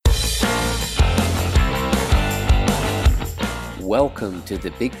Welcome to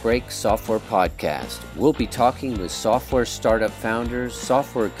the Big Break Software Podcast. We'll be talking with software startup founders,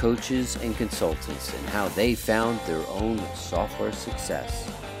 software coaches, and consultants and how they found their own software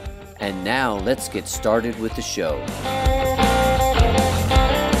success. And now let's get started with the show.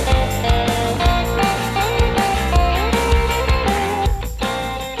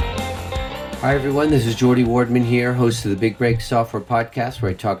 Hi everyone, this is Jordy Wardman here, host of the Big Break Software Podcast, where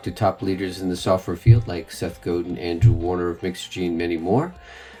I talk to top leaders in the software field like Seth Godin, Andrew Warner of Mixergy, and many more.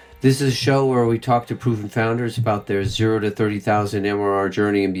 This is a show where we talk to proven founders about their 0 to 30,000 MRR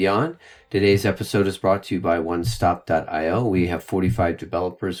journey and beyond. Today's episode is brought to you by OneStop.io. We have 45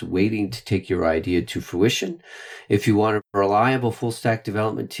 developers waiting to take your idea to fruition. If you want a reliable full-stack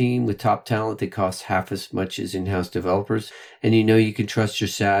development team with top talent that costs half as much as in-house developers, and you know you can trust your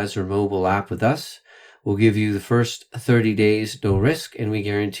SaaS or mobile app with us, we'll give you the first 30 days, no risk, and we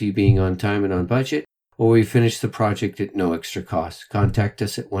guarantee being on time and on budget, or we finish the project at no extra cost. Contact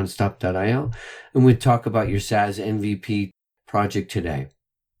us at OneStop.io, and we'll talk about your SaaS MVP project today.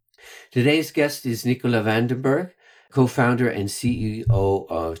 Today's guest is Nicolas Vandenberg, co-founder and CEO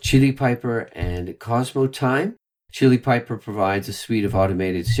of ChiliPiper and Cosmo Time. ChiliPiper provides a suite of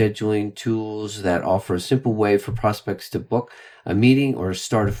automated scheduling tools that offer a simple way for prospects to book a meeting or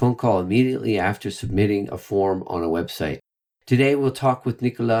start a phone call immediately after submitting a form on a website. Today, we'll talk with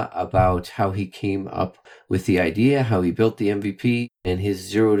Nicolas about how he came up with the idea, how he built the MVP, and his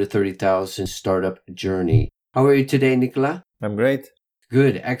 0 to 30,000 startup journey. How are you today, Nicolas? I'm great.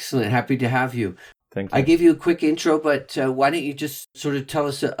 Good. Excellent. Happy to have you. Thank you. I gave you a quick intro, but why don't you just sort of tell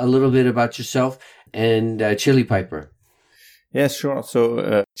us a little bit about yourself and ChiliPiper? Yes, sure.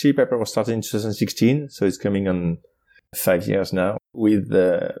 So ChiliPiper was started in 2016, so it's coming on 5 years now with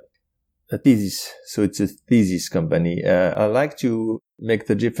a thesis. So it's a thesis company. I like to make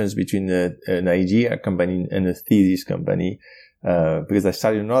the difference between an idea company and a thesis company. Because I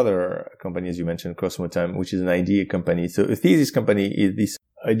started another company, as you mentioned, Cosmo Time, which is an idea company. So a thesis company is this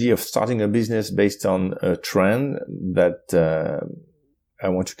idea of starting a business based on a trend that I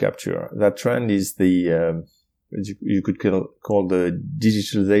want to capture. That trend is the you could call the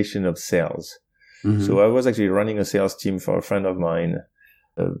digitalization of sales. Mm-hmm. So I was actually running a sales team for a friend of mine,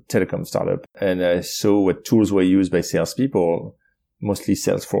 a telecom startup, and I saw what tools were used by salespeople, mostly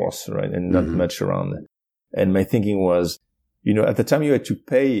Salesforce, right, and not much around. And my thinking was, you know, at the time you had to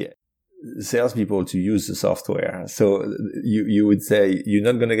pay salespeople to use the software. So you would say you're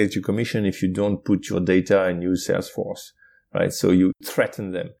not going to get your commission if you don't put your data and use Salesforce, right? So you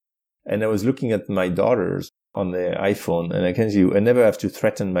threaten them. And I was looking at my daughters on their iPhone, and I can see I never have to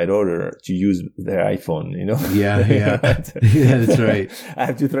threaten my daughter to use their iPhone, you know? Yeah. Yeah, that's right. I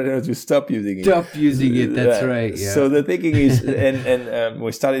have to threaten her to stop using it. Stop using it, that's right. Yeah. So the thinking is, and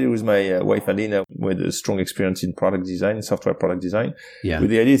we started with my wife Alina with a strong experience in product design, software product design. Yeah. With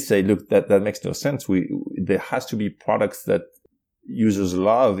the idea to say, look, that makes no sense. There has to be products that users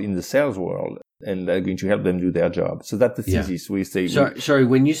love in the sales world, and they're going to help them do their job. So that's the thesis. We say. Sorry,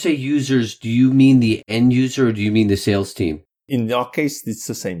 when you say users, do you mean the end user or do you mean the sales team? In our case, it's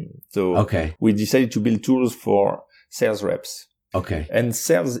the same. So we decided to build tools for sales reps. Okay. And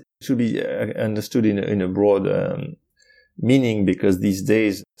sales should be understood in a broad meaning, because these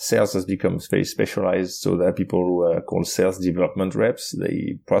days sales has become very specialized. So there are people who are called sales development reps.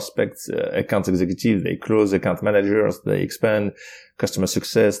 They prospect, account executives, they close account managers, they expand customer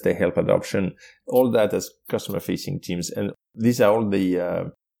success, they help adoption, all that as customer facing teams. And these are all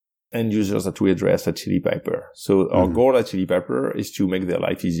the end users that we address at ChiliPiper. So our goal at ChiliPiper is to make their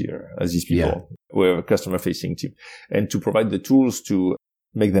life easier as these people. Yeah. We're a customer facing team, and to provide the tools to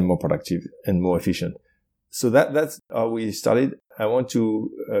make them more productive and more efficient. So that's how we started. I want to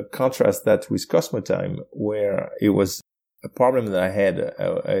contrast that with Cosmo Time, where it was a problem that I had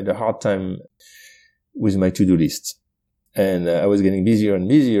a hard time with my to-do list. And I was getting busier and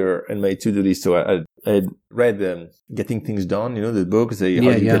busier in my to-do list. So I had read Getting Things Done, you know, the book, how you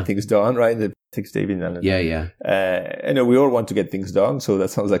get things done, right? The takes David Allen. Yeah. And we all want to get things done. So that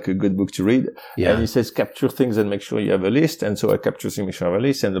sounds like a good book to read. Yeah. And he says, capture things and make sure you have a list. And so I captured things, make sure I have a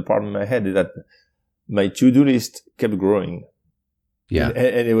list. And the problem I had is that my to-do list kept growing. Yeah.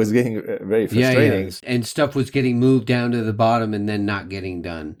 And it was getting very frustrating. Yeah. And stuff was getting moved down to the bottom and then not getting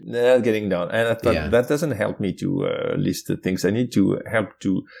done. Not getting done. And I thought that doesn't help me to list the things. I need to help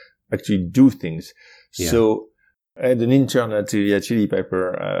to actually do things. Yeah. So I had an intern at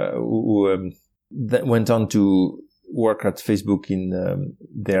ChiliPiper who that went on to work at Facebook in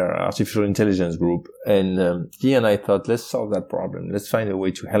their artificial intelligence group. And he and I thought, let's solve that problem. Let's find a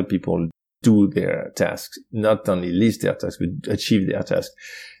way to help people do their tasks, not only list their tasks, but achieve their tasks.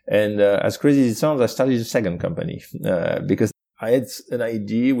 And as crazy as it sounds, I started a second company because I had an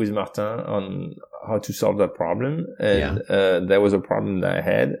idea with Martin on how to solve that problem. And there was a problem that I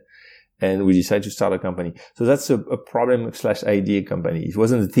had. And we decided to start a company. So that's a problem/idea company. It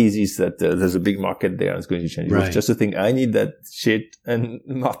wasn't a thesis that there's a big market there and it's going to change. It was just a thing. I need that shit, and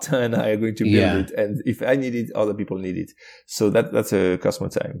Martin and I are going to build it. And if I need it, other people need it. So that's a Cosmo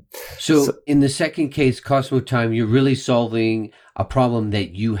Time. So in the second case, Cosmo Time, you're really solving a problem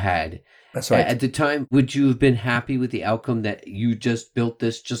that you had. That's right. At the time, would you have been happy with the outcome that you just built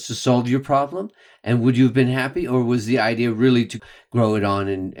this just to solve your problem? And would you have been happy, or was the idea really to grow it on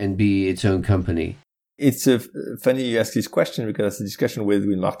and be its own company? It's funny you ask this question, because the discussion with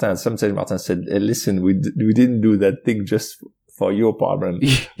Martin, sometimes Martin said, hey, listen, we didn't do that thing just for your problem.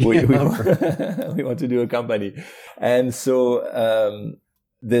 We want to do a company. And so,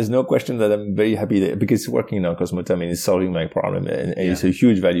 there's no question that I'm very happy that, because working now, Cosmo Time is solving my problem, and it's a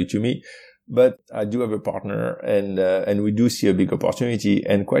huge value to me. But I do have a partner, and we do see a big opportunity.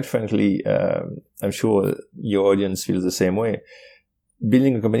 And quite frankly, I'm sure your audience feels the same way.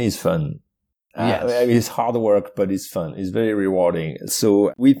 Building a company is fun. Yes. I mean, it's hard work, but it's fun. It's very rewarding.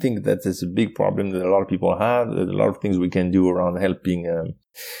 So we think that there's a big problem that a lot of people have. There's a lot of things we can do around helping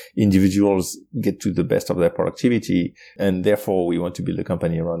individuals get to the best of their productivity, and therefore we want to build a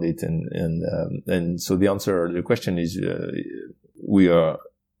company around it. And so the answer to the question is we are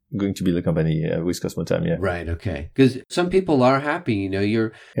going to build a company with Cosmo Time. Yeah. Right. Okay. Because some people are happy.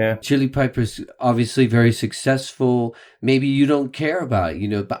 Your Chili Piper's obviously very successful. Maybe you don't care about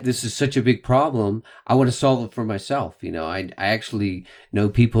it. But this is such a big problem. I want to solve it for myself. I actually know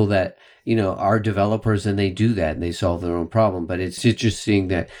people that are developers, and they do that and they solve their own problem. But it's interesting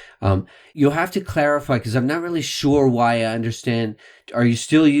that you'll have to clarify, because I'm not really sure why I understand. Are you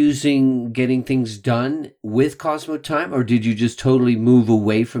still using getting things done with Cosmo Time, or did you just totally move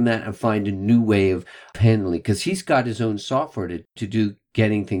away from that and find a new way of handling? Because he's got his own software to do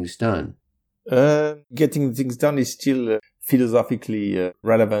getting things done. Getting things done is still philosophically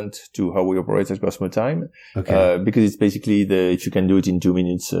relevant to how we operate at Cosmo Time. Okay. Because it's basically if you can do it in 2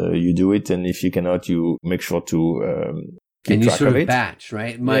 minutes, you do it. And if you cannot, you make sure to keep and you track sort of of it. Batch,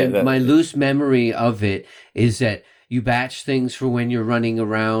 right? My loose memory of it is that you batch things for when you're running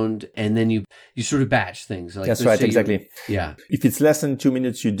around, and then you sort of batch things. Like, that's right, exactly. Yeah. If it's less than 2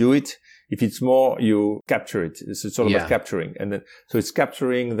 minutes, you do it. If it's more, you capture it. It's sort of about capturing. And then, so it's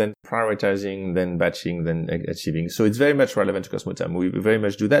capturing, then prioritizing, then batching, then achieving. So it's very much relevant to Cosmo Time. We very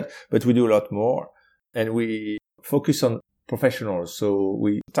much do that, but we do a lot more. And we focus on professionals. So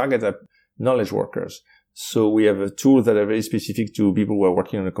we target at knowledge workers. So we have a tool that are very specific to people who are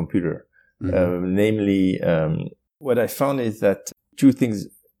working on a computer. Mm-hmm. Namely, what I found is that two things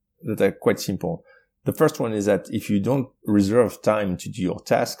that are quite simple. The first one is that if you don't reserve time to do your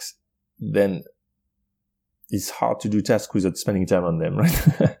tasks, then it's hard to do tasks without spending time on them, right?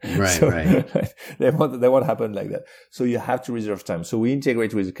 Right, right. They won't happen like that. So you have to reserve time. So we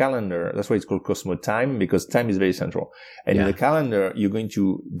integrate with the calendar. That's why it's called Cosmo Time, because time is very central. And in the calendar, you're going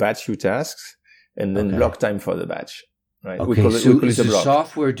to batch your tasks and then block time for the batch. Right. Okay, so is the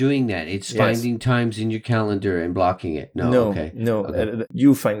software doing that? It's finding times in your calendar and blocking it? No.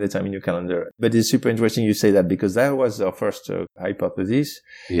 You find the time in your calendar. But it's super interesting you say that, because that was our first hypothesis,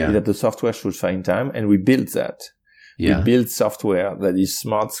 is that the software should find time, and we built that. Yeah. We built software that is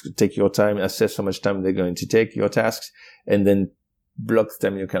smart, take your time, assess how much time they're going to take, your tasks, and then block the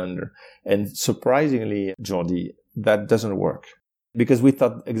time in your calendar. And surprisingly, Jordi, that doesn't work. Because we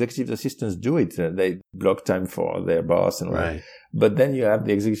thought executive assistants do it. They block time for their boss and all that. But then you have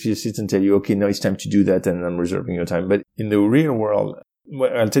the executive assistant tell you, okay, now it's time to do that, and I'm reserving your time. But in the real world,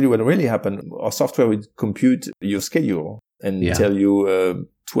 I'll tell you what really happened. Our software would compute your schedule and tell you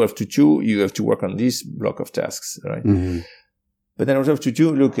 12 to 2, you have to work on this block of tasks, right? Mm-hmm. But then 12 to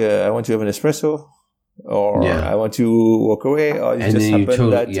 2, look, I want to have an espresso, or I want to walk away, or it just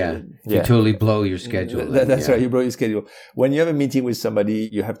happened that... You totally blow your schedule. That's right, you blow your schedule. When you have a meeting with somebody,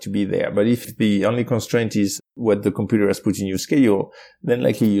 you have to be there. But if the only constraint is what the computer has put in your schedule, then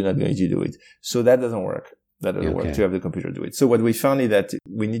likely you're not going to do it. So that doesn't work. That doesn't work to have the computer do it. So what we found is that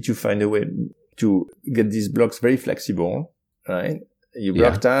we need to find a way to get these blocks very flexible, right? You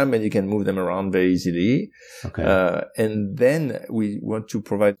block time and you can move them around very easily. Okay. And then we want to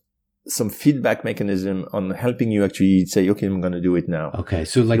provide some feedback mechanism on helping you actually say, okay, I'm going to do it now. Okay.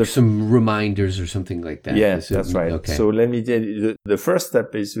 So like some reminders or something like that. Yeah, that's right. Okay. So let me tell you, the first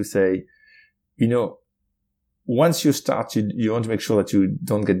step is to say, once you start, you want to make sure that you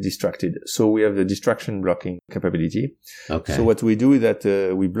don't get distracted. So we have the distraction blocking capability. Okay. So what we do is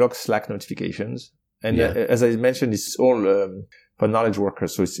that we block Slack notifications. And as I mentioned, it's all for knowledge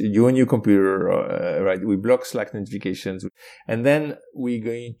workers. So it's you and your computer, right? We block Slack notifications. And then we're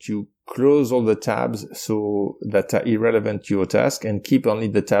going to close all the tabs so that are irrelevant to your task and keep only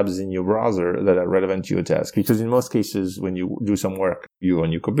the tabs in your browser that are relevant to your task. Because in most cases, when you do some work, you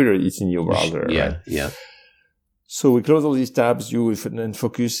on your computer, it's in your browser, right? Yeah. So we close all these tabs, you then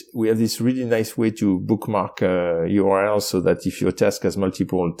focus. We have this really nice way to bookmark URLs so that if your task has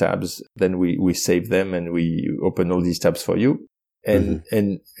multiple tabs, then we save them and we open all these tabs for you. And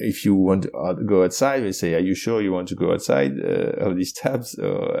if you want to go outside, we say, are you sure you want to go outside of these tabs,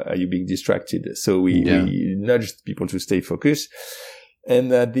 or are you being distracted? So we nudge people to stay focused.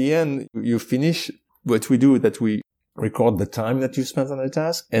 And at the end, you finish. What we do is that we record the time that you spent on a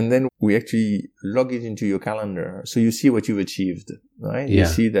task, and then we actually log it into your calendar. So you see what you've achieved, right? Yeah. You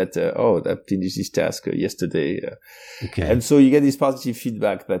see that, I finished this task yesterday. Okay. And so you get this positive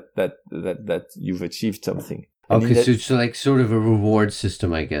feedback that you've achieved something. Okay, so it's like sort of a reward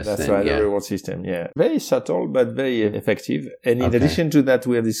system, I guess. That's then. right, Yeah. a reward system, yeah. Very subtle, but very effective. And in addition to that,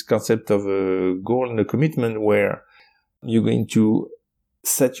 we have this concept of a goal and a commitment where you're going to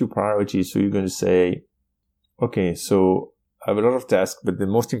set your priorities. So you're going to say, okay, so I have a lot of tasks, but the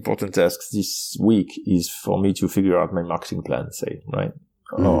most important task this week is for me to figure out my marketing plan, say, right?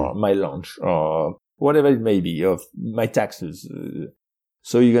 Or my launch, or whatever it may be, of my taxes.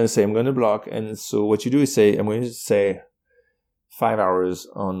 So you're going to say, I'm going to block. And so what you do is say, I'm going to say 5 hours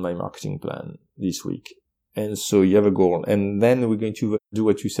on my marketing plan this week. And so you have a goal. And then we're going to do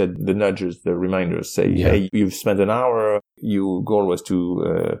what you said, the nudges, the reminders. Say, hey, you've spent an hour. Your goal was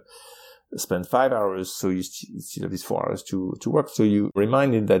to spend 5 hours. So you still have these 4 hours to work. So you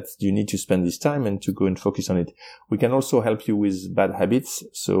reminded that you need to spend this time and to go and focus on it. We can also help you with bad habits.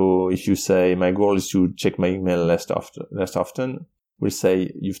 So if you say, my goal is to check my email less often, we'll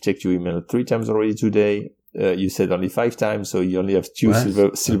say, you've checked your email 3 times already today. You said only 5 times, so you only have 2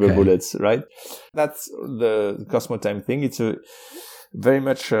 silver bullets, right? That's the Cosmo Time thing. It's a very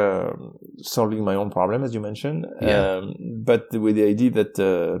much solving my own problem, as you mentioned, but with the idea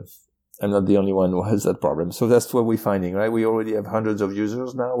that I'm not the only one who has that problem. So that's what we're finding, right? We already have hundreds of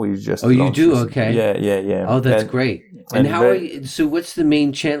users now. We just you do? Okay. Yeah. Oh, that's great. And how are you? So what's the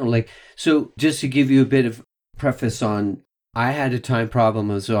main channel? Like, so just to give you a bit of preface on, I had a time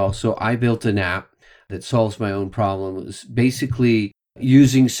problem as well. So I built an app that solves my own problem. It was basically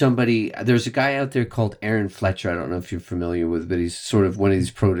using somebody. There's a guy out there called Aaron Fletcher. I don't know if you're familiar with, but he's sort of one of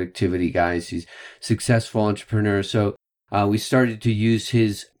these productivity guys. He's a successful entrepreneur. So we started to use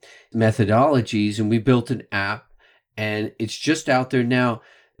his methodologies and we built an app, and it's just out there now.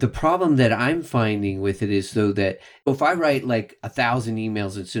 The problem that I'm finding with it is, though, that if I write like 1,000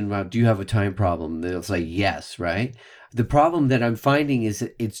 emails and send them out, do you have a time problem? They'll say yes, right? The problem that I'm finding is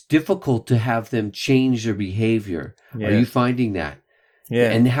that it's difficult to have them change their behavior. Yeah. Are you finding that?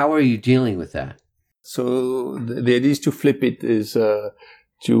 Yeah. And how are you dealing with that? So the idea is to flip it, is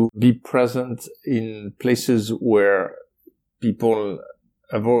to be present in places where people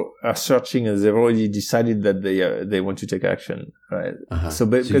are searching and they've already decided that they want to take action, right? So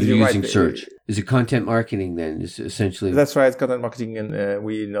because you're using search. Is it content marketing then? Is essentially that's right, content marketing, and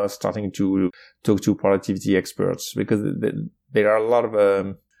we're now starting to talk to productivity experts because there are a lot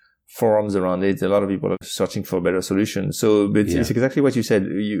of forums around it. A lot of people are searching for better solutions. So, but it's exactly what you said.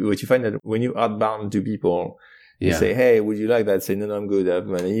 What you find that when you outbound to people. You say, hey, would you like that? Say, no, I'm good. I have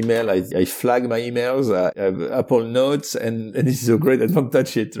my email. I flag my emails. I have Apple Notes, and this is so great. I don't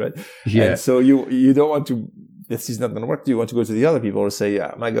touch it, right? Yeah. And so you don't want to, this is not going to work. You want to go to the other people and say,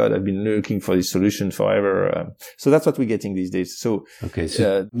 my God, I've been looking for this solution forever. So that's what we're getting these days. So,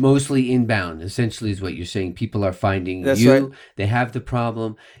 so mostly inbound, essentially, is what you're saying. People are finding right. They have the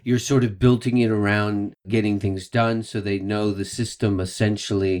problem. You're sort of building it around getting things done. So they know the system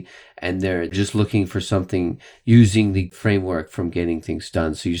essentially, and they're just looking for something using the framework from getting things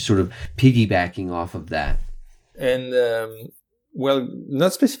done. So you're sort of piggybacking off of that. And, well,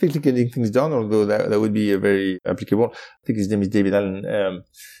 not specifically getting things done, although that would be very applicable. I think his name is David Allen.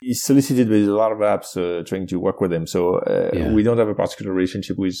 He's solicited with a lot of apps trying to work with them. So we don't have a particular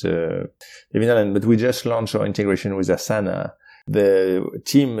relationship with David Allen, but we just launched our integration with Asana, the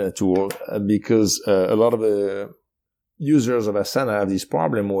team tool, because a lot of the users of Asana have this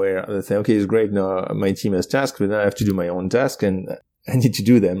problem where they say, okay, it's great. Now my team has tasks, but now I have to do my own task and I need to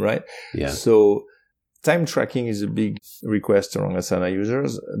do them, right? Yeah. So time tracking is a big request among Asana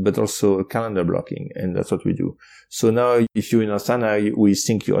users, but also calendar blocking, and that's what we do. So now, if you're in Asana, we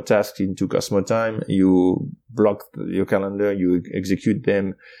sync your tasks into Cosmo Time, you block your calendar, you execute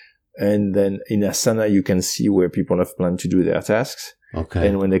them, and then in Asana, you can see where people have planned to do their tasks. Okay.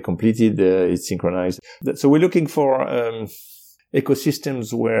 And when they complete it, it's synchronized. So we're looking for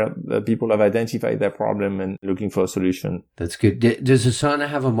ecosystems where people have identified their problem and looking for a solution. That's good. Does Asana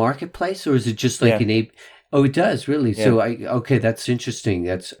have a marketplace, or is it just like an ape? Oh, it does, really. Yeah. So okay, that's interesting.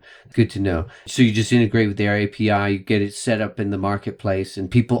 That's good to know. So you just integrate with their API, you get it set up in the marketplace,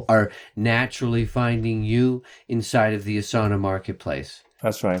 and people are naturally finding you inside of the Asana marketplace.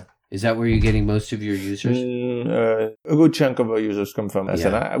 That's right. Is that where you're getting most of your users? A good chunk of our users come from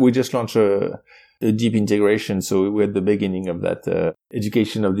Asana. Yeah. We just launched a deep integration, so we're at the beginning of that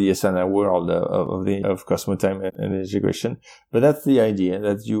education of the Asana world of customer time and integration. But that's the idea,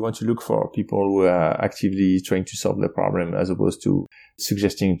 that you want to look for people who are actively trying to solve the problem, as opposed to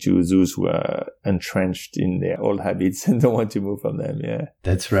suggesting to those who are entrenched in their old habits and don't want to move from them. Yeah,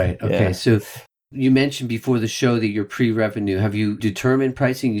 that's right. Okay, yeah. So you mentioned before the show that you're pre-revenue. Have you determined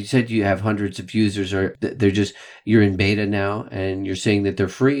pricing? You said you have hundreds of users, or you're in beta now and you're saying that they're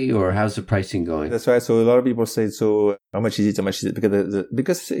free, or how's the pricing going? That's right. So a lot of people say, so how much is it? How much is it?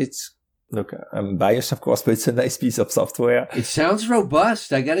 Because it's, look, I'm biased, of course, but it's a nice piece of software. It sounds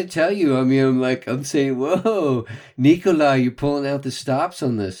robust. I got to tell you. I mean, I'm saying, whoa, Nicolas, you're pulling out the stops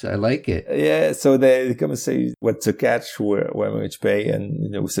on this. I like it. Yeah. So they come and say, what's the catch? Where much pay?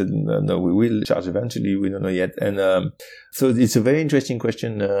 And, we said, no, we will charge eventually. We don't know yet. And, so it's a very interesting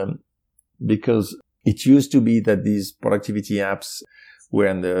question, because it used to be that these productivity apps were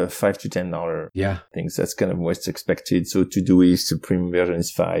in the $5 to $10 things. That's kind of what's expected. So Todoist, the premium version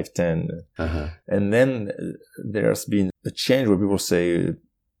is $5, $10. Uh-huh. And then there's been a change where people say,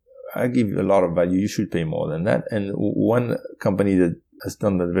 I give you a lot of value, you should pay more than that. And one company that has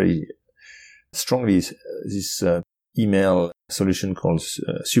done that very strongly is this email solution called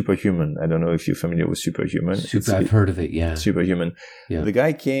Superhuman. I don't know if you're familiar with Superhuman. I've heard of it, yeah. Superhuman. Yeah. The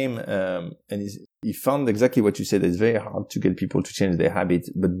guy came and he found exactly what you said. It's very hard to get people to change their habit,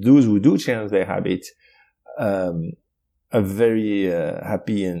 but those who do change their habit are very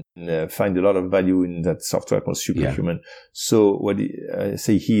happy and find a lot of value in that software called Superhuman. Yeah. So what he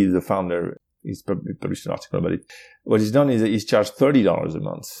is the founder. He's published an article about it. What he's done is he's charged $30 a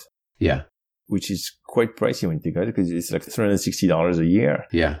month. Yeah. Which is quite pricey when you think about it, because it's like $360 a year.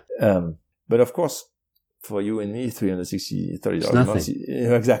 Yeah. But of course, for you and me, $30 a month.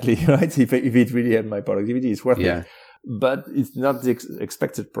 Exactly, right? If it really had my productivity, it's worth it. But it's not the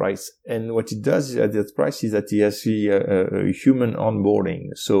expected price. And what it does at that price is that it has a human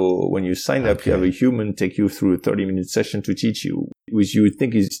onboarding. So when you sign up, you have a human take you through a 30-minute session to teach you, which you would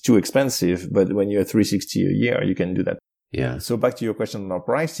think is too expensive. But when you're $360 a year, you can do that. Yeah. So back to your question on our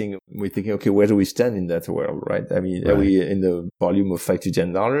pricing, we're thinking, okay, where do we stand in that world, right? I mean, are we in the volume of $5 to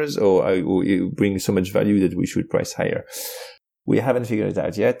 $10, or are we bring so much value that we should price higher? We haven't figured it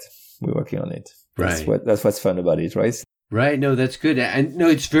out yet. We're working on it. Right. That's what's fun about it, right? Right. No, that's good. And no,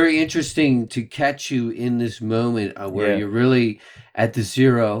 it's very interesting to catch you in this moment where you're really at the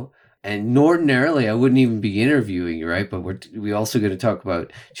zero. And ordinarily, I wouldn't even be interviewing you, right? But we also going to talk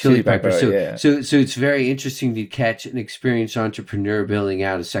about Chili Pepper. So it's very interesting to catch an experienced entrepreneur building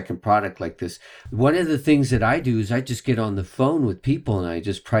out a second product like this. One of the things that I do is I just get on the phone with people and I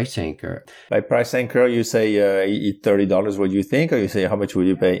just price anchor. By price anchor, you say $30. What do you think, or you say how much will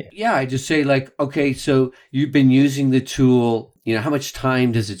you pay? Yeah, I just say like, okay, so you've been using the tool. How much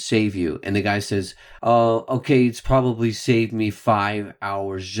time does it save you? And the guy says, oh, okay, it's probably saved me 5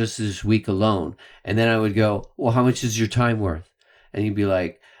 hours just this week alone. And then I would go, well, how much is your time worth? And he'd be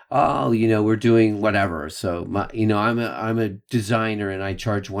like, oh, we're doing whatever. So, I'm a designer and I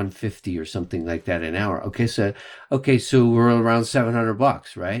charge $150 or something like that an hour. Okay, so we're around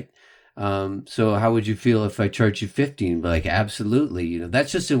 $700, right? So how would you feel if I charge you $15? Like, absolutely.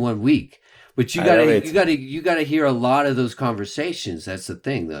 That's just in 1 week. But you gotta hear a lot of those conversations. That's the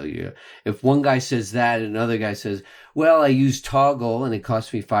thing, though. If one guy says that, and another guy says, "Well, I use Toggle and it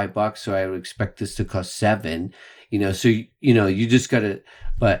cost me $5, so I would expect this to cost $7." So you just gotta.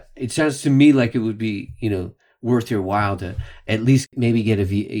 But it sounds to me like it would be, worth your while to at least maybe get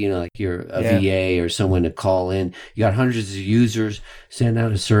VA or someone to call in. You got hundreds of users, send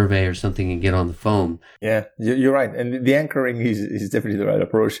out a survey or something and get on the phone. Yeah, you're right. And the anchoring is definitely the right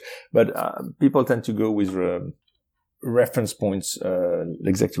approach. But people tend to go with reference points,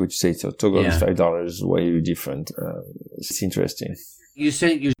 exactly what you say. So Toggle is $5, way different. It's interesting. You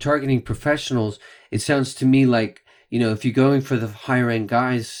say you're targeting professionals. It sounds to me like, if you're going for the higher end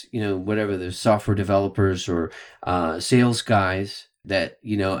guys, whatever, the software developers or sales guys, that,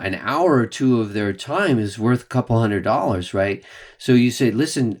 an hour or two of their time is worth a couple $100, right? So you say,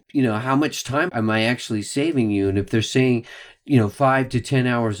 listen, how much time am I actually saving you? And if they're saying, 5 to 10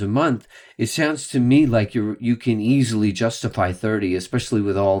 hours a month, it sounds to me like you can easily justify 30, especially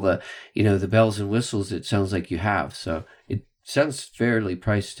with all the, the bells and whistles. It sounds like you have. So it Sounds fairly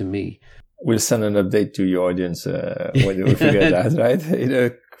priced to me. We'll send an update to your audience when we figure that, right? In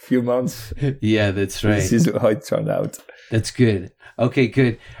a few months. Yeah, that's right. This is how it turned out. That's good. Okay,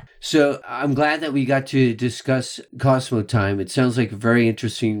 good. So I'm glad that we got to discuss Cosmo Time. It sounds like a very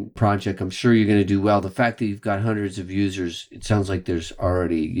interesting project. I'm sure you're going to do well. The fact that you've got hundreds of users, it sounds like there's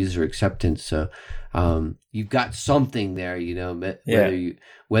already user acceptance. So you've got something there,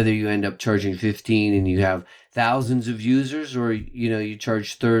 whether you end up charging 15 and you have thousands of users, or you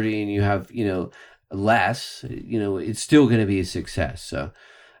charge 30 and you have less, it's still going to be a success. So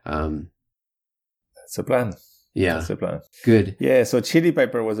that's the plan. Yeah, that's the plan. Good. Yeah, so Chili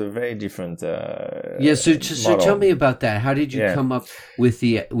Pepper was a very different so tell me about that. How did you come up with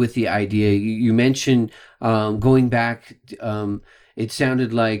the idea? You mentioned going back, it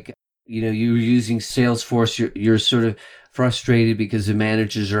sounded like you were using Salesforce. You're sort of frustrated because the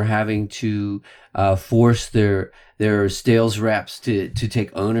managers are having to force their sales reps to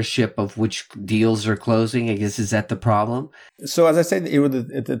take ownership of which deals are closing. I guess, is that the problem? So as I said, it was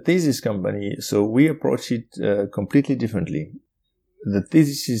a thesis company. So we approach it completely differently. The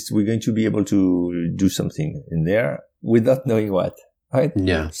thesis is we're going to be able to do something in there without knowing what, right?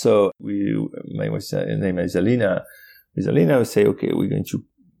 Yeah. So my wife's name is Alina. With Alina, we say, okay, we're going to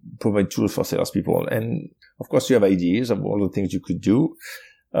provide tools for salespeople. And of course, you have ideas of all the things you could do.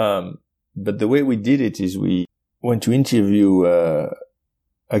 But the way we did it is we went to interview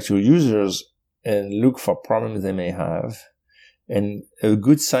actual users and look for problems they may have. And a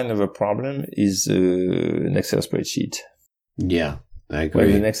good sign of a problem is an Excel spreadsheet. Yeah, I agree.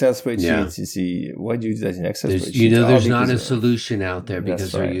 Well, in Excel spreadsheets, you see, why do you do that in Excel spreadsheets? There's not a solution out there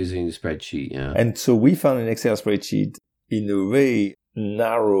because they're using a spreadsheet. Yeah. And so we found an Excel spreadsheet in a very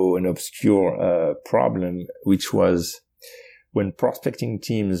narrow and obscure problem, which was when prospecting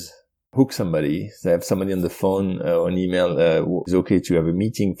teams hook somebody, they have somebody on the phone or an email, it's okay to have a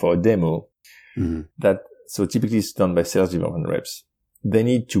meeting for a demo. Mm-hmm. So typically it's done by sales development reps. They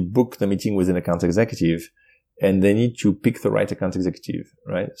need to book the meeting with an account executive, and they need to pick the right account executive,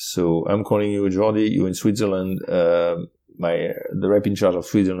 right? So I'm calling you, Jordi, you're in Switzerland. The rep in charge of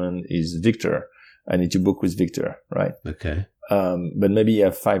Switzerland is Victor. I need to book with Victor, right? Okay. But maybe you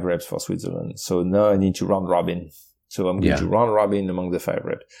have 5 reps for Switzerland. So now I need to round robin. So I'm going to round robin among the 5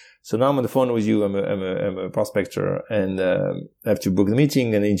 reps. So now I'm on the phone with you. I'm a prospector, and I have to book the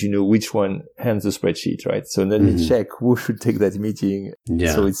meeting, and I need to know which one hands the spreadsheet, right? So then we check who should take that meeting.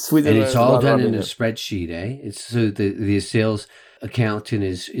 Yeah. So it's Switzerland. And it's all done in a spreadsheet, eh? It's so the sales accountant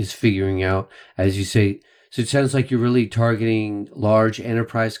is figuring out, as you say. So it sounds like you're really targeting large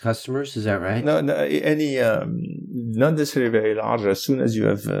enterprise customers. Is that right? No, not necessarily very large. As soon as you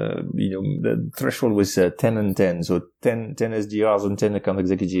have, the threshold was 10 and 10. So 10 SDRs and 10 account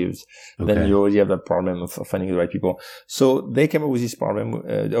executives. Okay. Then you already have that problem of finding the right people. So they came up with this problem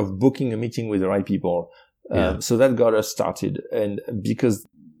of booking a meeting with the right people. So that got us started. And because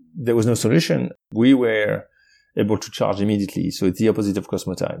there was no solution, we were able to charge immediately. So it's the opposite of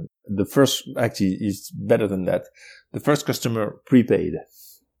Cosmo Time. The first actually is better than that. The first customer prepaid.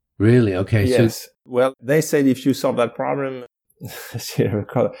 Really? Okay. Yes. So, well, they said if you solve that problem,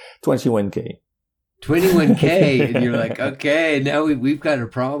 21K. 21K, and you're like, okay, now we've got a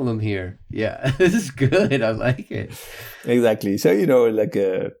problem here. Yeah, this is good. I like it. Exactly. So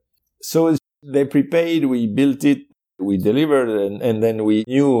so they prepaid. We built it. We delivered, and then we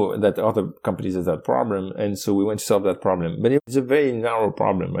knew that other companies had that problem, and so we went to solve that problem. But it's a very narrow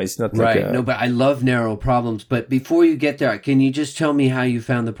problem, right? It's not right. No, but I love narrow problems. But before you get there, can you just tell me how you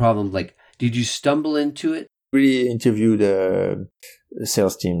found the problem? Like, did you stumble into it? We interviewed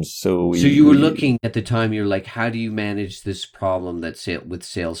sales teams. So you were looking at the time. You're like, how do you manage this problem with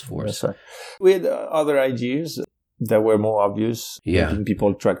Salesforce? That's right. We had other ideas that were more obvious. Helping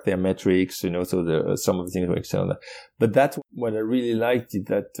people track their metrics, so some of the things were external. But that's what I really liked, is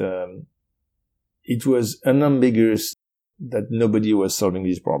that it was unambiguous that nobody was solving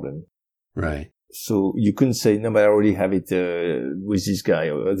this problem. Right. So you couldn't say, no, but I already have it with this guy,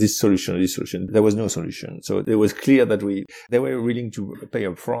 or this solution, or this solution. There was no solution. So it was clear that they were willing to pay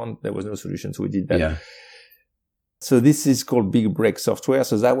up front. There was no solution, so we did that. Yeah. So this is called Big Break Software.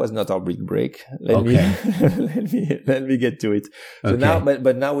 So that was not our big break. Let me get to it. So now,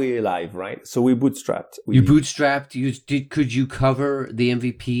 but now we're live, right? So we bootstrapped. You bootstrapped. Could you cover the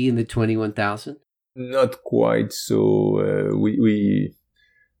MVP in the 21,000? Not quite. So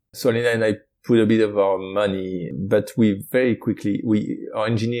so Alina and I put a bit of our money, but we very quickly, our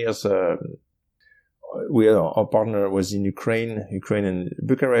engineers, our partner was in Ukraine and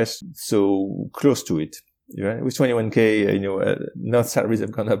Bucharest, so close to it. With 21K, not salaries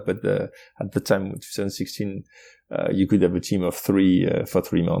have gone up, but at the time, 2016, you could have a team of 3 for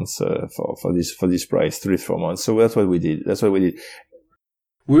 3 months for this price, 3-4 months. So that's what we did.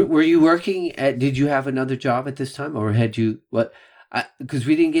 Were you working did you have another job at this time, or had you, because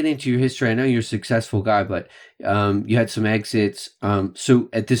we didn't get into your history. I know you're a successful guy, but you had some exits. So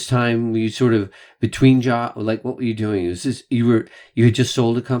at this time, were you sort of between job? Like, what were you doing? Was this you had just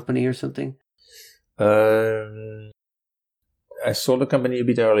sold a company or something? I sold a company a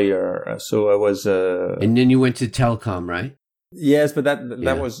bit earlier, so I was. And then you went to telecom, right? Yes, but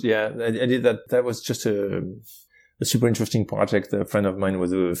that was I did that. That was just a super interesting project. A friend of mine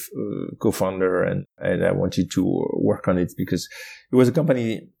was a co-founder, and I wanted to work on it because it was a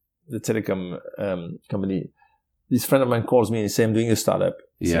company, the telecom company. This friend of mine calls me and says, I'm doing a startup.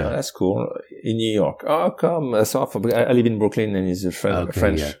 Yeah. So, that's cool. In New York. Oh, come. I live in Brooklyn, and he's a French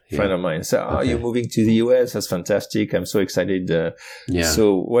friend of mine. So, you're moving to the US? That's fantastic. I'm so excited.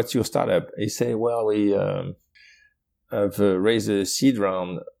 So what's your startup? He said, well, we have raised a seed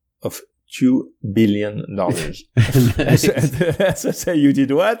round of $2 billion. Nice. So I say, you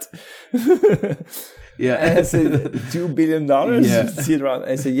did what? Yeah. I said, $2 billion seed round.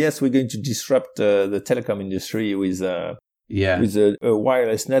 I said, yes, we're going to disrupt the telecom industry with a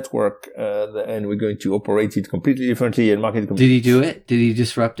wireless network, and we're going to operate it completely differently and market it completely. Did he do it? Did he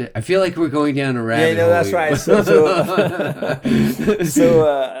disrupt it? I feel like we're going down a rabbit hole. That's right. So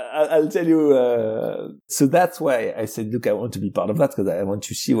I'll tell you. So that's why I said, look, I want to be part of that because I want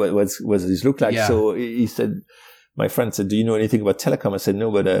to see what this look like. Yeah. So he said, my friend said, do you know anything about telecom? I said,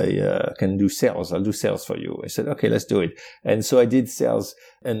 no, but I can do sales. I'll do sales for you. I said, okay, let's do it. And so I did sales.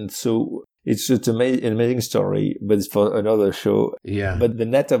 And so it's just an amazing story, but it's for another show. Yeah. But the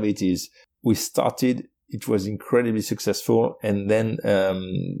net of it is we started, it was incredibly successful. And then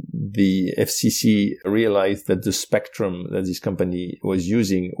the FCC realized that the spectrum that this company was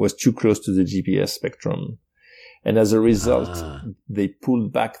using was too close to the GPS spectrum. And as a result, they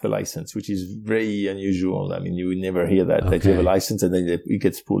pulled back the license, which is very unusual. I mean, you would never hear that you have a license and then it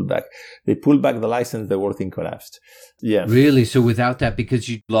gets pulled back. They pulled back the license, the whole thing collapsed. Yeah. Really? So without that, because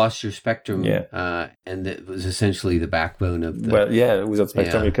you lost your spectrum, and it was essentially the backbone of the... Well, without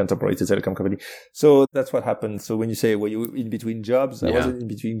spectrum, you can't operate a telecom company. So that's what happened. So when you say, were you in between jobs? I wasn't in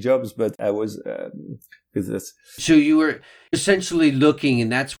between jobs, but I was... So you were essentially looking,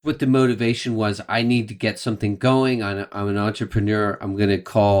 and that's what the motivation was. I need to get something going. I'm an entrepreneur. I'm going to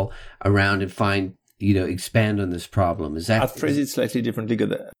call around and find, expand on this problem. Is that... I'll phrase it slightly differently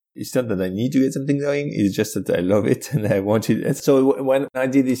because it's not that I need to get something going. It's just that I love it and I want it. So when I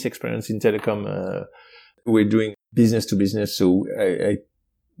did this experience in telecom, we're doing business to business. So I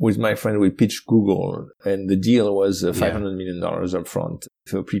with my friend, we pitched Google, and the deal was $500 million up front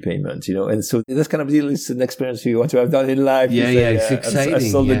for prepayment, And so this kind of deal is an experience you want to have done in life. It's exciting. I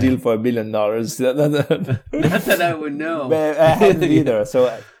sold the deal for $1 billion. Not that I would know. But I hadn't either.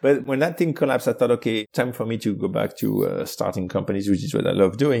 But when that thing collapsed, I thought, okay, time for me to go back to starting companies, which is what I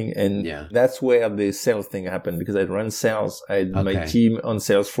love doing. And that's where the sales thing happened, because I ran sales. I had my team on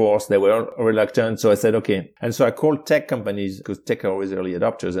Salesforce. They were reluctant. So I said, okay. And so I called tech companies, because tech are always early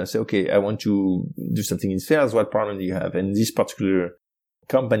adopters. And I said, okay, I want to do something in sales. What problem do you have? And this particular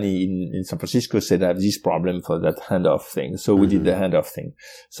company in San Francisco said, I have this problem for that handoff thing. So we did the handoff thing.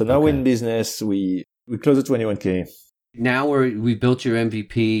 So now we're in business. We closed at 21K. Now we built your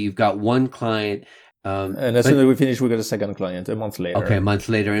MVP. You've got one client. And as soon as we finished, we got a second client a month later. Okay, a month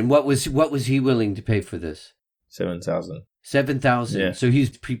later. And what was he willing to pay for this? $7,000. $7,000. Yeah. So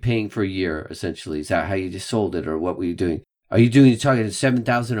he's prepaying for a year, essentially. Is that how you just sold it, or what were you doing? You're talking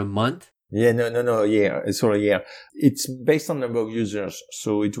 $7,000 a month? Yeah, no, yeah. It's for a year. It's based on number of users.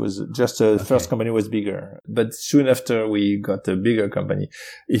 So it was just the first company was bigger. But soon after we got a bigger company.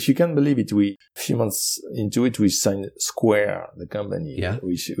 If you can believe it, a few months into it, we signed Square, the company. Yeah.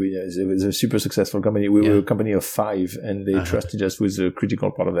 It was a super successful company. We were a company of 5, and they trusted us with a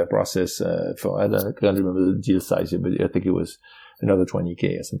critical part of their process. I can't remember the deal size, but I think it was another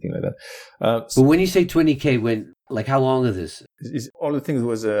 20K or something like that. But when you say 20K, how long is this? All the things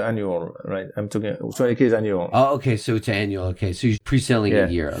was annual, right? I'm talking 20K is annual. Oh, okay. So it's annual. Okay. So you're pre-selling a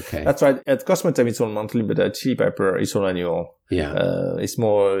year. Okay. That's right. At Cosmotime, it's all monthly, but at Chili Pepper, it's all annual. Yeah. It's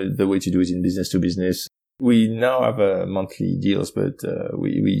more the way to do it in business to business. We now have monthly deals, but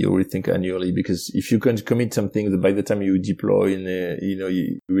we already think annually, because if you can commit something that by the time you deploy,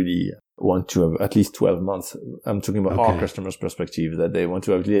 you really want to have at least 12 months. I'm talking about our customers' perspective, that they want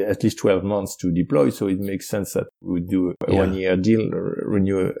to have at least 12 months to deploy. So it makes sense that we do a 1-year deal,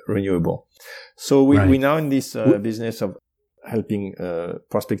 renewable. So we're now in this business of helping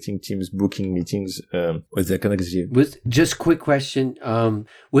prospecting teams booking meetings with their account executive. Just quick question.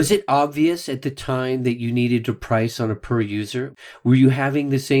 Was it obvious at the time that you needed to price on a per user? Were you having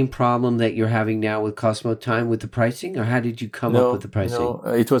the same problem that you're having now with Cosmo Time with the pricing, or how did you come up with the pricing? No,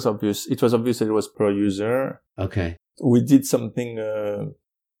 it was obvious. It was obvious that it was per user. Okay. We did something a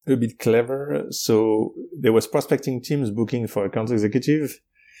bit clever. So there was prospecting teams booking for account executive.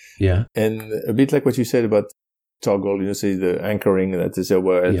 Yeah. And a bit like what you said about Toggle, say the anchoring that they say,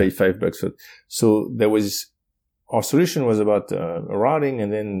 well, I'll pay $5 for. So there was, our solution was about routing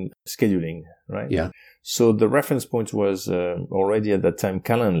and then scheduling, right? Yeah. So the reference point was already at that time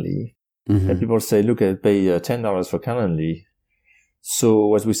Calendly. And people say, look, I pay $10 for Calendly. So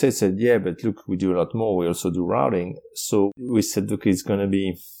what we said, yeah, but look, we do a lot more. We also do routing. So we said, okay, it's going to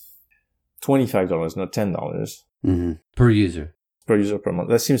be $25, not $10. Per user. Per user per month.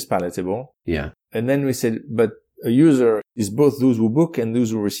 That seems palatable. Yeah. And then we said, but a user is both those who book and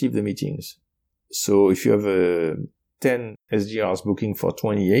those who receive the meetings. So if you have 10 SDRs booking for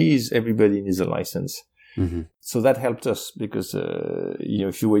 20 As, everybody needs a license. So that helped us because,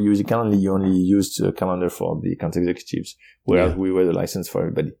 if you were using Calendly, you only used a calendar for the account executives, whereas we were the license for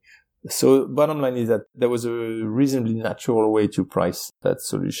everybody. So bottom line is that there was a reasonably natural way to price that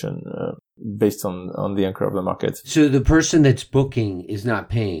solution based on the anchor of the market. So the person that's booking is not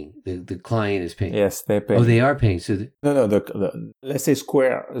paying. The client is paying. Yes, they pay. Oh, they are paying. So No. Let's say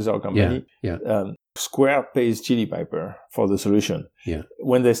Square is our company. Yeah. Square pays Chili Piper for the solution. Yeah.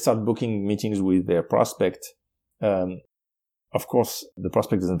 When they start booking meetings with their prospect, of course, the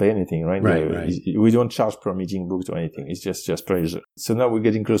prospect doesn't pay anything, right? Right. We don't charge per meeting booked or anything. It's just per user. So now we're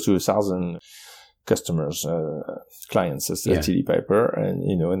getting close to 1,000 customers, clients as Chili Piper, and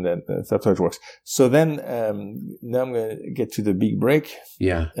and then that's how it works. So then now I'm going to get to the big break.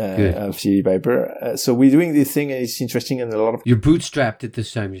 Of Chili Piper. So we're doing this thing, and it's interesting, and a lot of you're bootstrapped at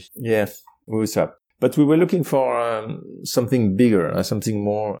this time. Yeah, we bootstrapped. But we were looking for something bigger, something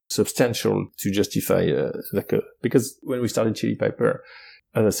more substantial to justify, because when we started Chili Piper,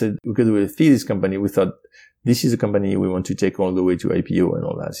 as I said, because we were a thesis company, we thought this is a company we want to take all the way to IPO and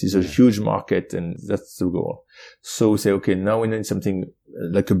all that. It's a huge market, and that's the goal. So we say, okay, now we need something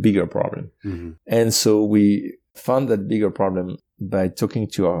like a bigger problem. And so we found that bigger problem by talking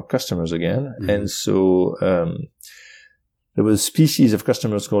to our customers again. And so there was a species of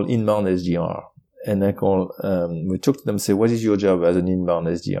customers called inbound SDR. And we talk to them, say, what is your job as an inbound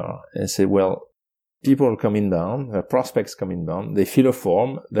SDR? And say, well, people come inbound, prospects come inbound, they fill a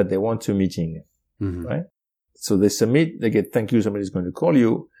form that they want to meeting, right? So they submit, they get, thank you, somebody's going to call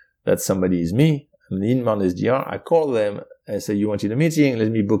you. That somebody is me. I'm the inbound SDR. I call them and say, you wanted a meeting?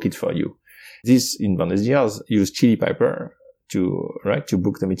 Let me book it for you. These inbound SDRs use Chili Piper to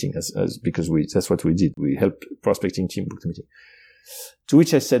book the meeting because that's what we did. We helped prospecting team book the meeting. To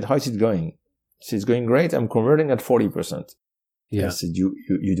which I said, how is it going? So it's going great. I'm converting at 40%. Yeah. I said, you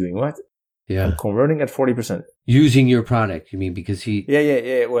doing what? Yeah. I'm converting at 40%. Using your product, you mean, because he...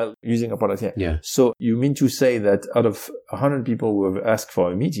 Yeah. Well, using a product, yeah. Yeah. So you mean to say that out of 100 people who have asked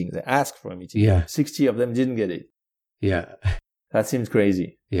for a meeting, 60 of them didn't get it. Yeah. That seems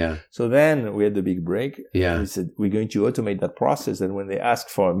crazy. Yeah. So then we had the big break. Yeah. We said, we're going to automate that process. And when they ask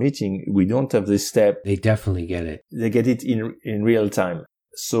for a meeting, we don't have this step. They definitely get it. They get it in real time.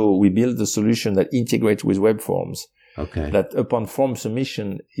 So we build a solution that integrates with web forms. Okay. That upon form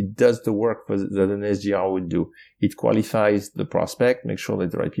submission, it does the work that an SDR would do. It qualifies the prospect, makes sure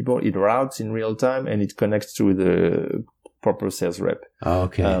that the right people, it routes in real time, and it connects to the proper sales rep.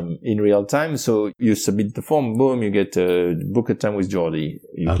 Okay. In real time. So you submit the form, boom, you get book a time with Jordi.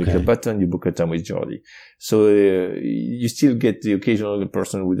 You click a button, you book a time with Jordi. So you still get the occasional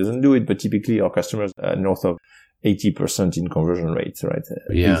person who doesn't do it, but typically our customers are north of 80% in conversion rates, right?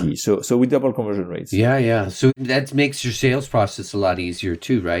 Yeah. Easy. So we double conversion rates. Yeah. So that makes your sales process a lot easier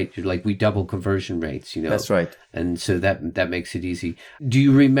too, right? You're like, we double conversion rates, That's right. And so that makes it easy. Do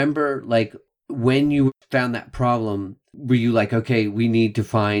you remember, like, when you found that problem, were you like, okay, we need to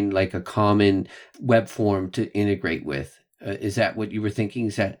find like a common web form to integrate with? Is that what you were thinking?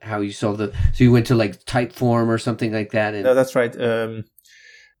 Is that how you solved so you went to like Typeform or something like that? No, that's right.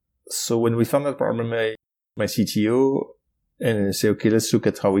 So when we found that problem, my CTO and say, okay, let's look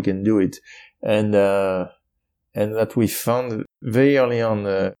at how we can do it. And that we found very early on,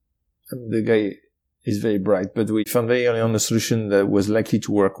 the guy is very bright, but we found very early on a solution that was likely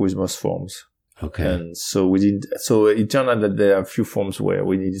to work with most forms. Okay. And so so it turned out that there are a few forms where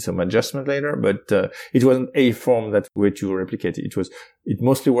we needed some adjustment later, but it wasn't a form that we had to replicate. It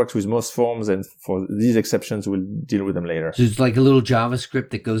mostly works with most forms, and for these exceptions, we'll deal with them later. So it's like a little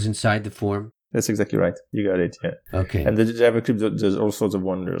JavaScript that goes inside the form? That's exactly right. You got it. Yeah. Okay. And the JavaScript does all sorts of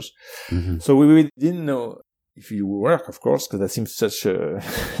wonders. Mm-hmm. So we really didn't know if it would work, of course, because that seems such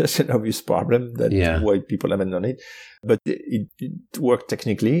an obvious problem that why people haven't done it. But it worked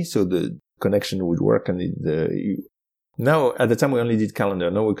technically, so the connection would work. And now, at the time, we only did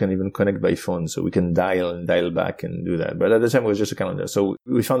calendar. Now we can even connect by phone, so we can dial and dial back and do that. But at the time, it was just a calendar. So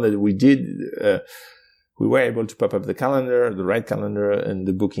we found that we were able to pop up the calendar, the right calendar, and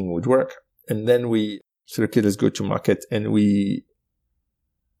the booking would work. And then we said, okay, let's go to market. And we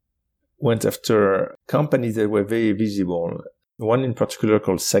went after companies that were very visible. One in particular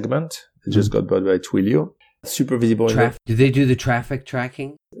called Segment, that just got bought by Twilio. Super visible. Do they do the traffic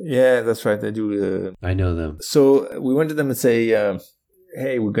tracking? Yeah, that's right. They do. I know them. So we went to them and say,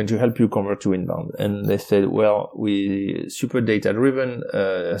 hey, we're going to help you convert to inbound. And they said, well, we super data driven.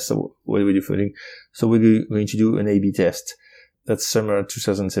 So what do we do for you? So we're going to do an A/B test. That's summer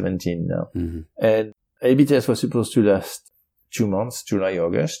 2017 now. Mm-hmm. And A/B test was supposed to last 2 months, July,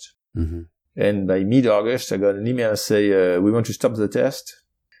 August. Mm-hmm. And by mid-August, I got an email say, we want to stop the test.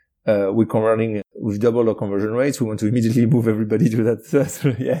 We're converting with double our conversion rates. We want to immediately move everybody to that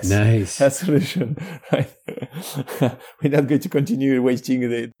solution. Right? We're not going to continue wasting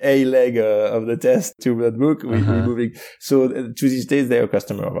the A leg of the test to that book. We're moving. So to these days, they're a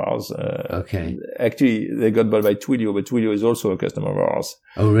customer of ours. Okay. Actually, they got bought by Twilio, but Twilio is also a customer of ours.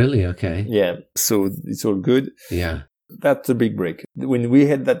 Oh, really? Okay. Yeah. So it's all good. Yeah. That's a big break. When we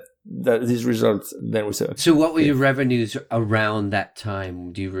had these results, then we said. So, what were your revenues around that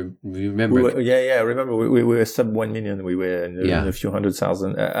time? Do you remember? I remember. We were sub 1 million. We were in a few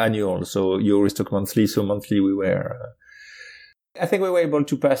 100,000 annual. So you always talk monthly. So monthly, we were. I think we were able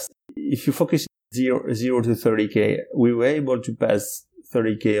to pass. If you focus 0 to 30K, we were able to pass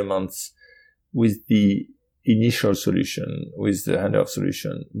 30K a month with the initial solution, with the handoff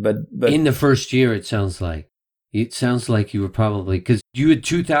solution. But in the first year, it sounds like. It sounds like you were probably, because you had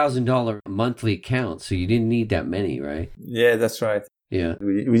 $2,000 monthly account, so you didn't need that many, right? Yeah, that's right. Yeah.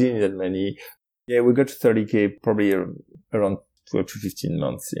 We didn't need that many. Yeah, we got to 30K probably around 12 to 15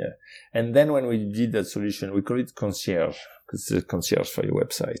 months, yeah. And then when we did that solution, we call it concierge, because it's a concierge for your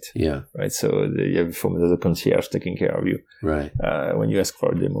website. Yeah. Right, so you have a formula, the concierge taking care of you. Right. When you ask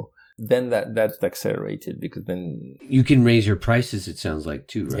for a demo. Then that accelerated, because then you can raise your prices, it sounds like,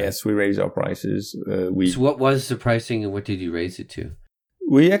 too, right? Yes, we raised our prices. So what was the pricing and what did you raise it to?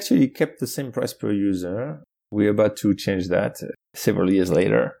 We actually kept the same price per user. We're about to change that several years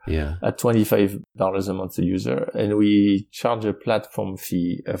later. Yeah. At $25 a month a user. And we charge a platform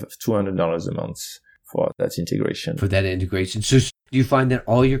fee of $200 a month for that integration. So do you find that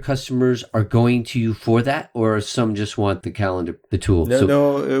all your customers are going to you for that, or some just want the calendar, the tool?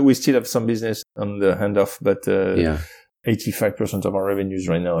 No, we still have some business on the handoff, but 85% of our revenues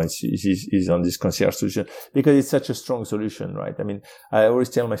right now is on this concierge solution, because it's such a strong solution, right? I mean, I always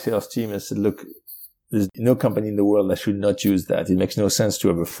tell my sales team, I said, look, there's no company in the world that should not use that. It makes no sense to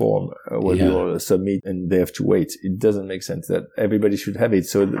have a form where you all submit and they have to wait. It doesn't make sense. That everybody should have it.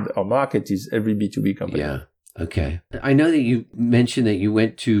 So our market is every B2B company. Yeah. Okay. I know that you mentioned that you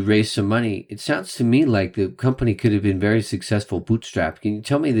went to raise some money. It sounds to me like the company could have been very successful bootstrapped. Can you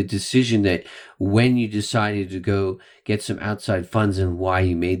tell me the decision that when you decided to go get some outside funds and why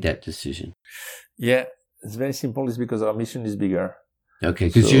you made that decision? Yeah, it's very simple. It's because our mission is bigger. Okay,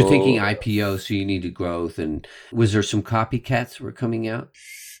 because you're thinking IPO, so you needed growth. And was there some copycats that were coming out?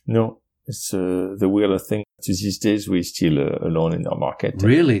 No, it's the weird thing. To these days, we're still alone in our market.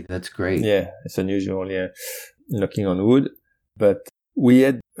 Really? That's great. Yeah, it's unusual, yeah. Knocking on wood. But we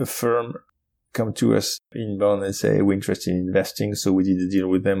had a firm come to us inbound and say, we're interested in investing. So we did a deal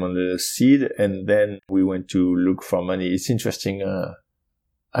with them on the seed. And then we went to look for money. It's interesting.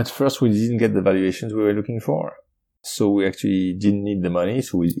 At first, we didn't get the valuations we were looking for. So we actually didn't need the money.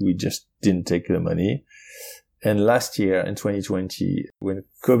 So we just didn't take the money. And last year in 2020, when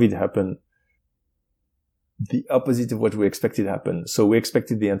COVID happened, the opposite of what we expected happened. So we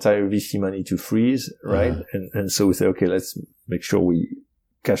expected the entire VC money to freeze, right? And so we said, okay, let's make sure we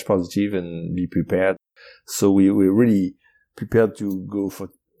cash positive and be prepared. So we were really prepared to go for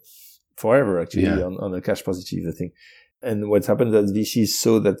forever, actually, on a cash positive thing. And what happened is VCs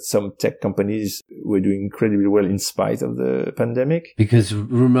saw that some tech companies were doing incredibly well in spite of the pandemic. Because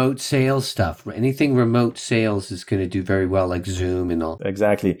remote sales stuff, anything remote sales is going to do very well, like Zoom and all.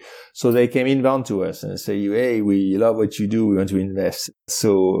 Exactly. So they came inbound to us and say, hey, we love what you do. We want to invest.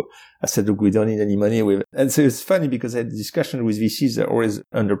 So I said, look, we don't need any money. And so it's funny because I had discussion with VCs that always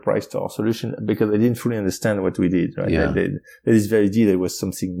underpriced our solution because they didn't fully understand what we did, right? Yeah. They this very deal, it was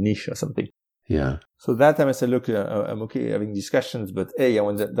something niche or something. Yeah. So that time I said, look, I'm okay having discussions, but A, I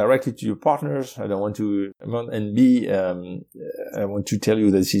want that directly to your partners. I don't want to, and B, I want to tell you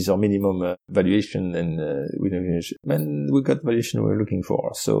that this is our minimum valuation, and we got valuation we're looking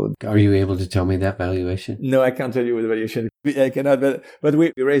for. So, are you able to tell me that valuation? No, I can't tell you what the valuation. I cannot, but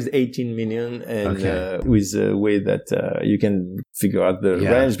we raised 18 million, and with a way that you can figure out the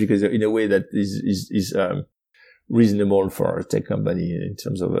range, because in a way that is reasonable for a tech company in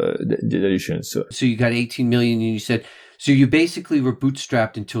terms of dilution. So you got 18 million, and you said, so you basically were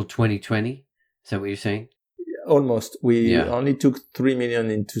bootstrapped until 2020. Is that what you're saying? Almost. We only took 3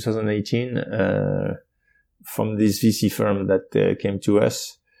 million in 2018 from this VC firm that came to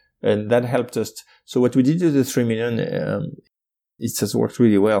us, and that helped us. So what we did with the 3 million, it has worked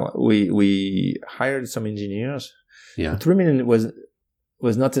really well. We hired some engineers. Yeah. 3 million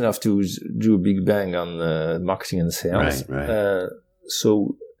was not enough to do a big bang on marketing and sales. Right.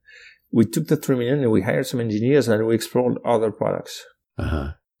 So we took the 3 million and we hired some engineers, and we explored other products.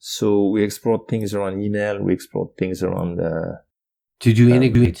 So we explored things around email. We explored things around. Did you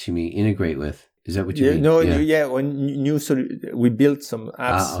integrate? You mean integrate with? Is that what you mean? No, when we built some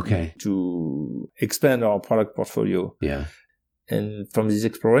apps to expand our product portfolio. Yeah. And from these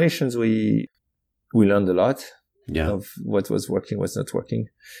explorations, we learned a lot. Of what was working, what's not working.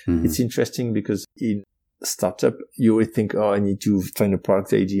 Mm-hmm. It's interesting because in startup, you always think, I need to find a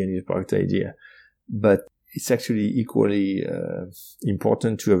product idea. But it's actually equally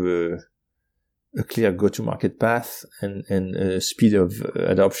important to have a clear go-to-market path and a speed of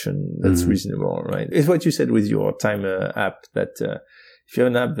adoption that's reasonable, right? It's what you said with your time app, that if you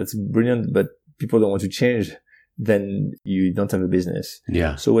have an app that's brilliant, but people don't want to change, then you don't have a business.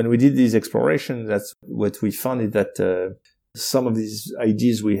 Yeah. So when we did these explorations, that's what we found, is that some of these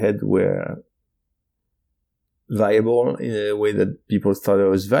ideas we had were viable in a way that people thought it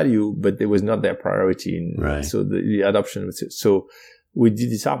was value, but it was not their priority. Right. So the adoption was it. So we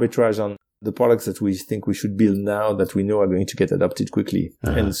did this arbitrage on the products that we think we should build now that we know are going to get adopted quickly.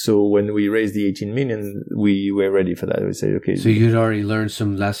 And so when we raised the 18 million, we were ready for that. We said, okay. So you'd already learned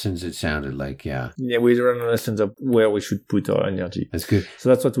some lessons, it sounded like, Yeah, we learned lessons of where we should put our energy. That's good. So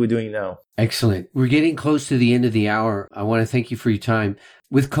that's what we're doing now. Excellent. We're getting close to the end of the hour. I want to thank you for your time.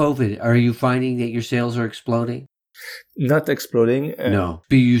 With COVID, are you finding that your sales are exploding? Not exploding. No.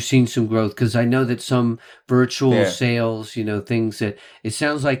 But you've seen some growth, because I know that some virtual sales, things that it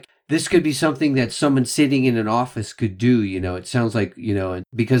sounds like this could be something that someone sitting in an office could do. It sounds like,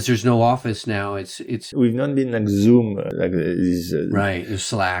 because there's no office now, it's. We've not been like Zoom, like this. Right. Or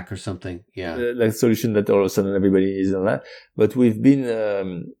Slack or something. Yeah. Like solution that all of a sudden everybody is on that. But we've been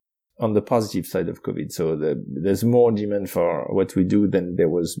on the positive side of COVID. So there's more demand for what we do than there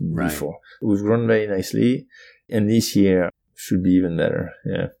was before. We've grown very nicely. And this year should be even better.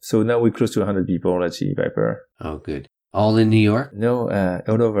 Yeah. So now we're close to 100 people at Chili Piper. Oh, good. All in New York? No,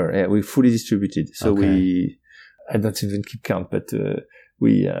 all over. Yeah, we're fully distributed. So I don't even keep count, but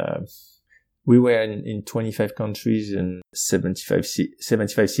we were in 25 countries and 75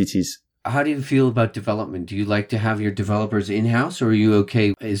 cities. How do you feel about development? Do you like to have your developers in-house, or are you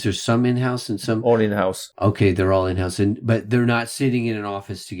okay? Is there some in-house and some? All in-house. Okay, they're all in-house, but they're not sitting in an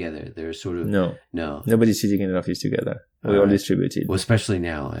office together. They're sort of... No. Nobody's sitting in an office together. We're all distributed. Well, especially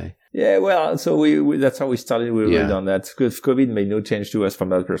now, eh? Yeah, well, so we that's how we started. We were done that. COVID made no change to us from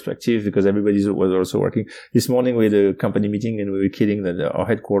that perspective, because everybody was also working. This morning we had a company meeting, and we were kidding that our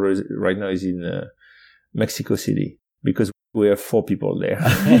headquarters right now is in Mexico City, because we have 4 people there.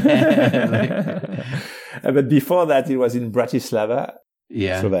 But before that, it was in Bratislava,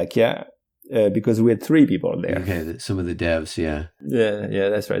 Slovakia, because we had 3 people there. Okay, some of the devs, Yeah,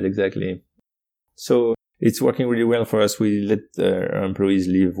 that's right, exactly. So it's working really well for us. We let our employees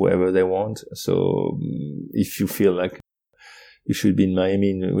live wherever they want. So if you feel like you should be in Miami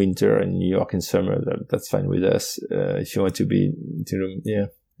in winter and New York in summer, that's fine with us. If you want to be,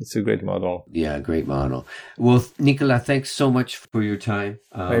 it's a great model. Yeah, great model. Well, Nicolas, thanks so much for your time.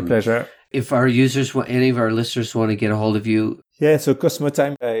 My pleasure. If our users, any of our listeners want to get a hold of you. Yeah, so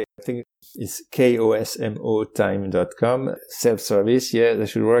Cosmotime, I think it's KOSMOtime.com. Self-service, that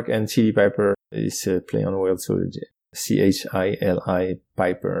should work. And Chili Piper is play on world, so CHILI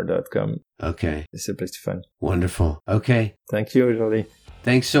Piper.com. Okay. It's a place to find. Wonderful. Okay. Thank you, Jordi.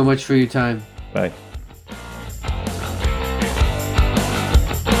 Thanks so much for your time. Bye.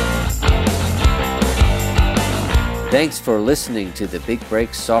 Thanks for listening to the Big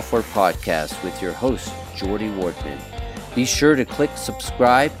Break Software Podcast with your host, Jordi Wardman. Be sure to click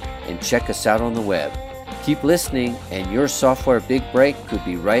subscribe and check us out on the web. Keep listening, and your software big break could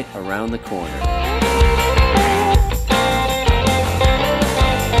be right around the corner.